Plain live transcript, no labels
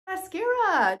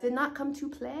mascara did not come to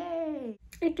play.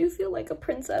 I do feel like a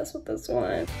princess with this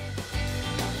one.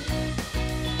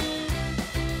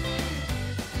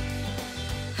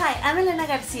 Hi, I'm Elena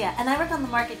Garcia and I work on the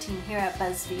market team here at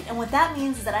BuzzFeed, and what that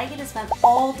means is that I get to spend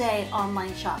all day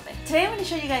online shopping. Today I'm going to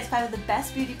show you guys 5 of the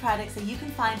best beauty products that you can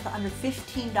find for under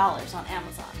 $15 on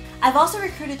Amazon. I've also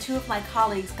recruited 2 of my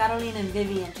colleagues, Caroline and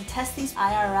Vivian, to test these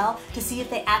IRL to see if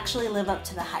they actually live up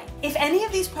to the hype. If any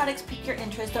of these products pique your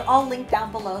interest, they're all linked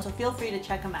down below, so feel free to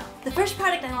check them out. The first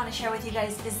product I want to share with you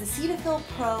guys is the Cetaphil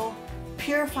Pro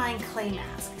Purifying Clay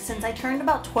Mask. Since I turned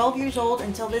about 12 years old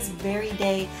until this very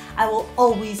day, I will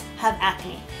always have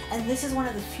acne. And this is one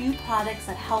of the few products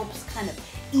that helps kind of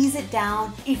ease it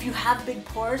down. If you have big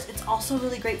pores, it's also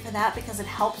really great for that because it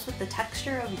helps with the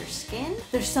texture of your skin.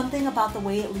 There's something about the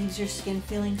way it leaves your skin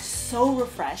feeling so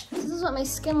refreshed. This is what my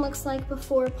skin looks like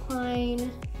before applying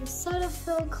the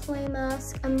Cetaphil Clay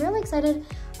Mask. I'm really excited.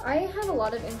 I have a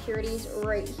lot of impurities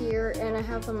right here and I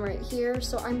have them right here,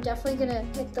 so I'm definitely gonna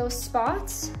hit those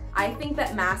spots. I think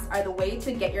that masks are the way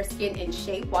to get your skin in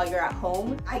shape while you're at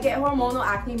home. I get hormonal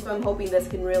acne, so I'm hoping this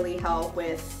can really help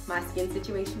with my skin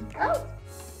situation. Oh!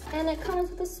 And it comes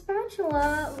with a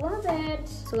spatula, love it.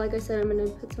 So like I said, I'm gonna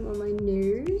put some on my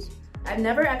nose. I've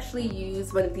never actually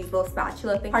used one of these little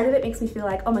spatula things. Part of it makes me feel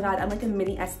like, oh my god, I'm like a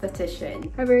mini esthetician.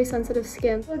 I have very sensitive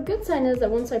skin. A good sign is that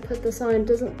once I put this on, I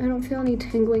don't feel any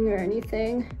tingling or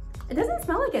anything. It doesn't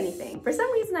smell like anything. For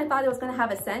some reason, I thought it was gonna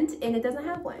have a scent and it doesn't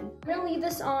have one. I'm gonna leave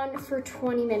this on for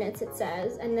 20 minutes, it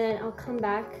says, and then I'll come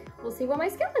back. We'll see what my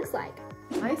skin looks like.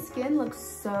 My skin looks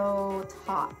so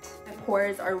taut. My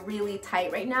pores are really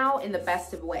tight right now in the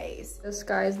best of ways. This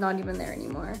guy is not even there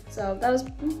anymore. So that was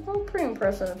pretty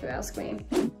impressive if you ask me.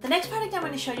 The next product I'm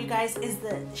going to show you guys is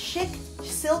the Schick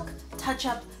Silk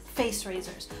Touch-Up Face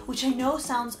Razors, which I know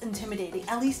sounds intimidating,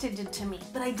 at least it did to me.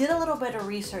 But I did a little bit of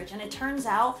research and it turns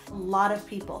out a lot of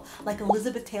people, like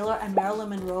Elizabeth Taylor and Marilyn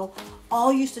Monroe,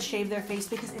 all used to shave their face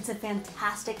because it's a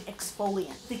fantastic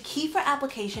exfoliant. The key for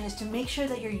application is to make sure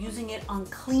that you're using it on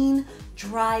clean,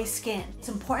 dry skin. It's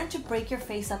important to break your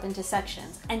face up into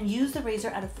sections and use the razor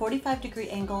at a 45-degree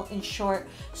angle in short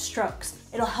strokes.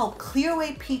 It'll help clear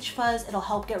away peach fuzz, it'll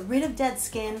help get rid of dead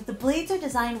skin. The blades are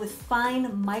designed with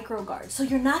fine micro guards, so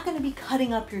you're not going to be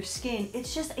cutting up your skin.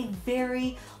 It's just a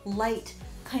very light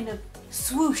kind of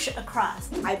swoosh across.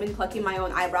 I've been plucking my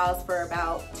own eyebrows for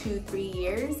about 2-3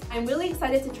 years. I'm really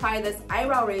excited to try this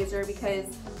eyebrow razor because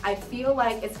I feel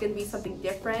like it's gonna be something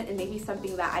different and maybe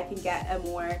something that I can get a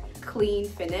more clean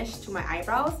finish to my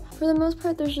eyebrows. For the most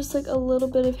part, there's just like a little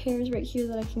bit of hairs right here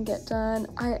that I can get done.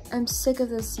 I'm sick of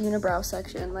this unibrow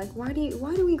section. Like, why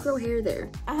do we grow hair there?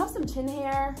 I have some chin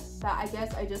hair that I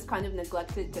guess I just kind of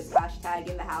neglected because hashtag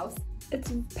in the house.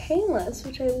 It's painless,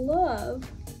 which I love.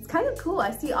 It's kind of cool.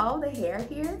 I see all the hair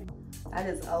here. That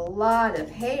is a lot of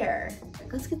hair.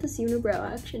 Let's get this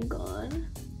unibrow action going.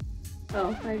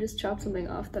 Oh, I just chopped something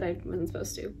off that I wasn't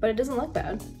supposed to, but it doesn't look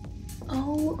bad.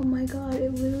 Oh my god,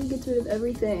 it literally gets rid of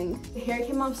everything. The hair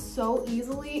came off so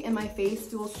easily and my face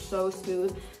feels so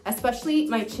smooth, especially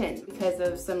my chin because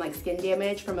of some like skin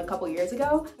damage from a couple years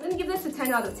ago. I'm gonna give this a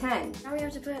 10 out of 10. Now we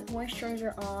have to put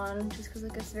moisturizer on just because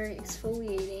like it's very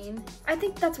exfoliating. I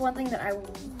think that's one thing that I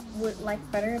would like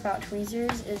better about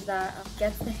tweezers is that it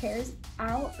gets the hairs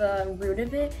out, the root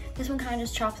of it. This one kind of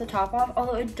just chops the top off,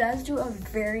 although it does do a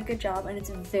very good job and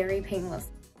it's very painless.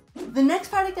 The next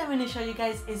product I'm going to show you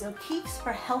guys is O'Keeffe's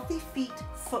for Healthy Feet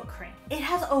Foot Cream. It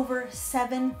has over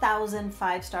 7,000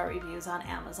 5-star reviews on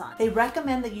Amazon. They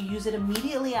recommend that you use it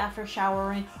immediately after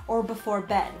showering or before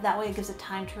bed. That way it gives it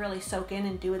time to really soak in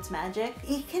and do its magic.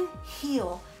 It can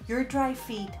heal your dry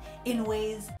feet in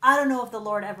ways I don't know if the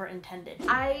Lord ever intended.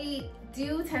 I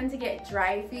do tend to get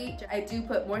dry feet. I do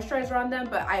put moisturizer on them,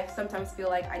 but I sometimes feel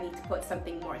like I need to put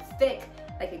something more thick,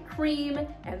 like a cream,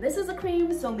 and this is a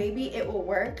cream, so maybe it will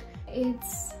work.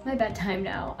 It's my bedtime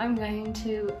now. I'm going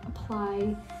to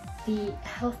apply the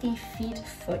Healthy Feet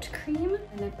Foot Cream,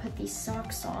 and I put these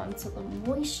socks on so the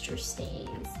moisture stays.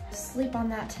 Sleep on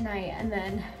that tonight, and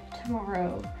then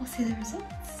tomorrow we'll see the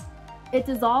results. It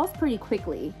dissolves pretty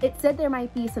quickly. It said there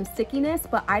might be some stickiness,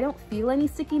 but I don't feel any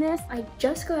stickiness. I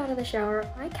just got out of the shower.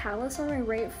 My callus on my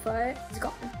right foot is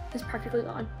gone. It's practically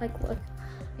gone. Like, look.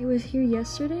 It was here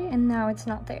yesterday and now it's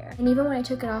not there. And even when I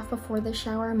took it off before the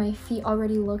shower, my feet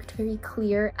already looked very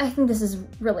clear. I think this is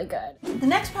really good. The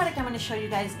next product I'm going to show you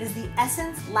guys is the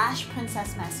Essence Lash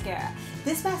Princess Mascara.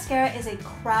 This mascara is a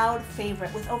crowd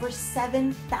favorite with over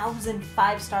 7,000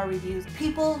 5-star reviews.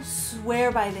 People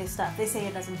swear by this stuff. They say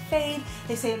it doesn't fade,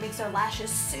 they say it makes their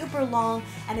lashes super long,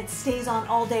 and it stays on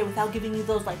all day without giving you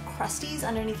those like crusties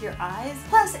underneath your eyes.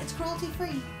 Plus, it's cruelty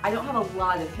free. I don't have a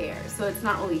lot of hair, so it's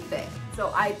not really thick. So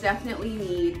I definitely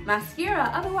need mascara,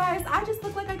 otherwise I just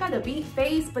look like I got a beat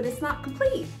face, but it's not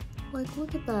complete. Like,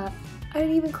 look at that. I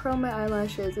didn't even curl my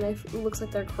eyelashes and it looks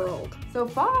like they're curled. So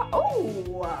far,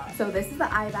 oh! So this is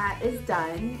the eye that is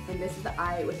done, and this is the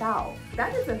eye without.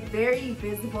 That is a very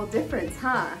visible difference,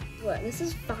 huh? What, this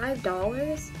is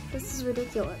 $5? This is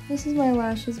ridiculous. This is my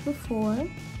lashes before.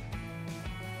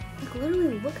 Like,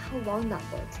 literally, look how long that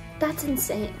looks. That's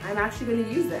insane. I'm actually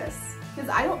gonna use this, because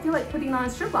I don't feel like putting on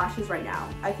strip lashes right now.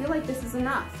 I feel like this is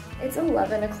enough. It's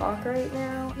 11 o'clock right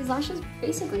now. These lashes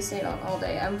basically stayed on all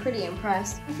day. I'm pretty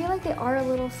impressed. I feel like they are a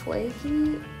little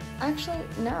flaky. Actually,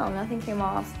 no, nothing came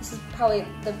off. This is probably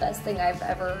the best thing I've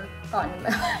ever gotten in my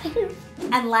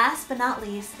life. And last but not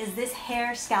least is this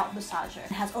hair scalp massager.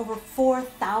 It has over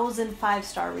 4,000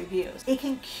 5-star reviews. It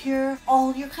can cure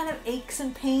all your kind of aches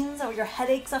and pains or your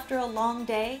headaches after a long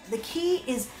day. The key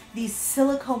is these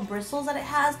silicone bristles that it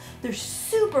has. They're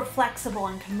super flexible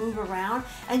and can move around,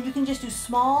 and you can just do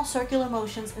small circular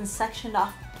motions in sectioned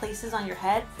off places on your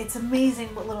head. It's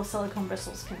amazing what little silicone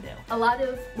bristles can do. A lot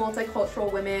of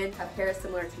multicultural women have hair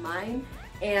similar to mine,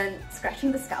 and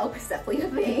scratching the scalp is definitely a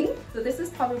thing. So this is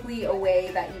probably a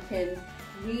way that you can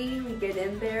really get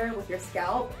in there with your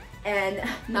scalp and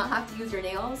not have to use your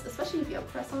nails, especially if you have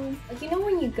press-ons. Like, you know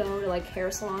when you go to like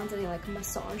hair salons and they like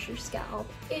massage your scalp?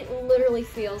 It literally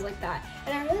feels like that.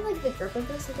 And I really like the grip of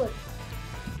this. Like, look.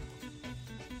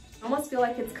 I almost feel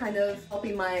like it's kind of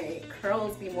helping my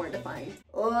curls be more defined.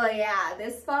 Oh yeah,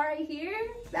 this far right here,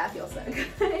 that feels so good.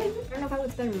 I don't know if I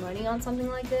would spend money on something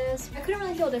like this. I couldn't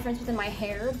really feel a difference within my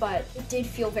hair, but it did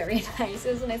feel very nice.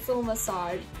 It was a nice little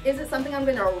massage. Is it something I'm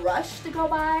gonna rush to go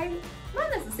buy? Not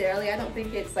necessarily. I don't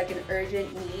think it's like an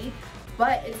urgent need,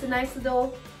 but it's a nice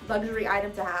little luxury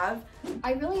item to have.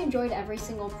 I really enjoyed every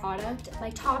single product.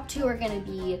 My top two are gonna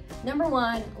be number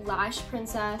one, Lash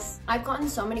Princess. I've gotten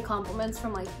so many compliments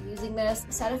from like using this.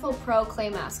 Cetaphil Pro Clay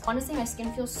Mask. Honestly, my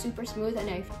skin feels super smooth and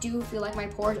I do feel like my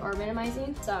pores are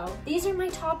minimizing. So these are my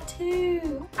top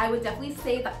two. I would definitely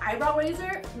say the eyebrow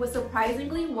razor was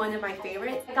surprisingly one of my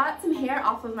favorites. I got some hair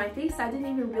off of my face I didn't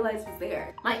even realize was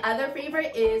there. My other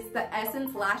favorite is the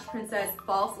Essence Lash Princess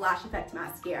False Lash Effect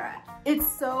Mascara. It's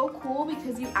so cool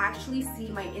because you actually see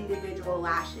my individual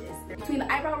lashes. Between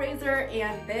the eyebrow razor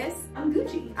and this, I'm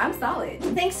Gucci. I'm solid.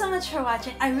 Thanks so much for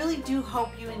watching. I really do hope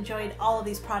you enjoyed all of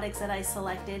these products that I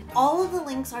selected. All of the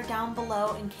links are down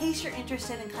below in case you're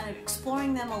interested in kind of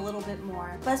exploring them a little bit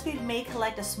more. BuzzFeed may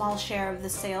collect a small share of the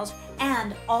sales,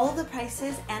 and all of the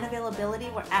prices and availability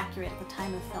were accurate at the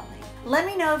time of filming. Let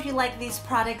me know if you like these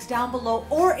products down below,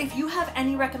 or if you have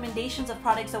any recommendations of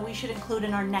products that we should include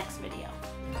in our next video.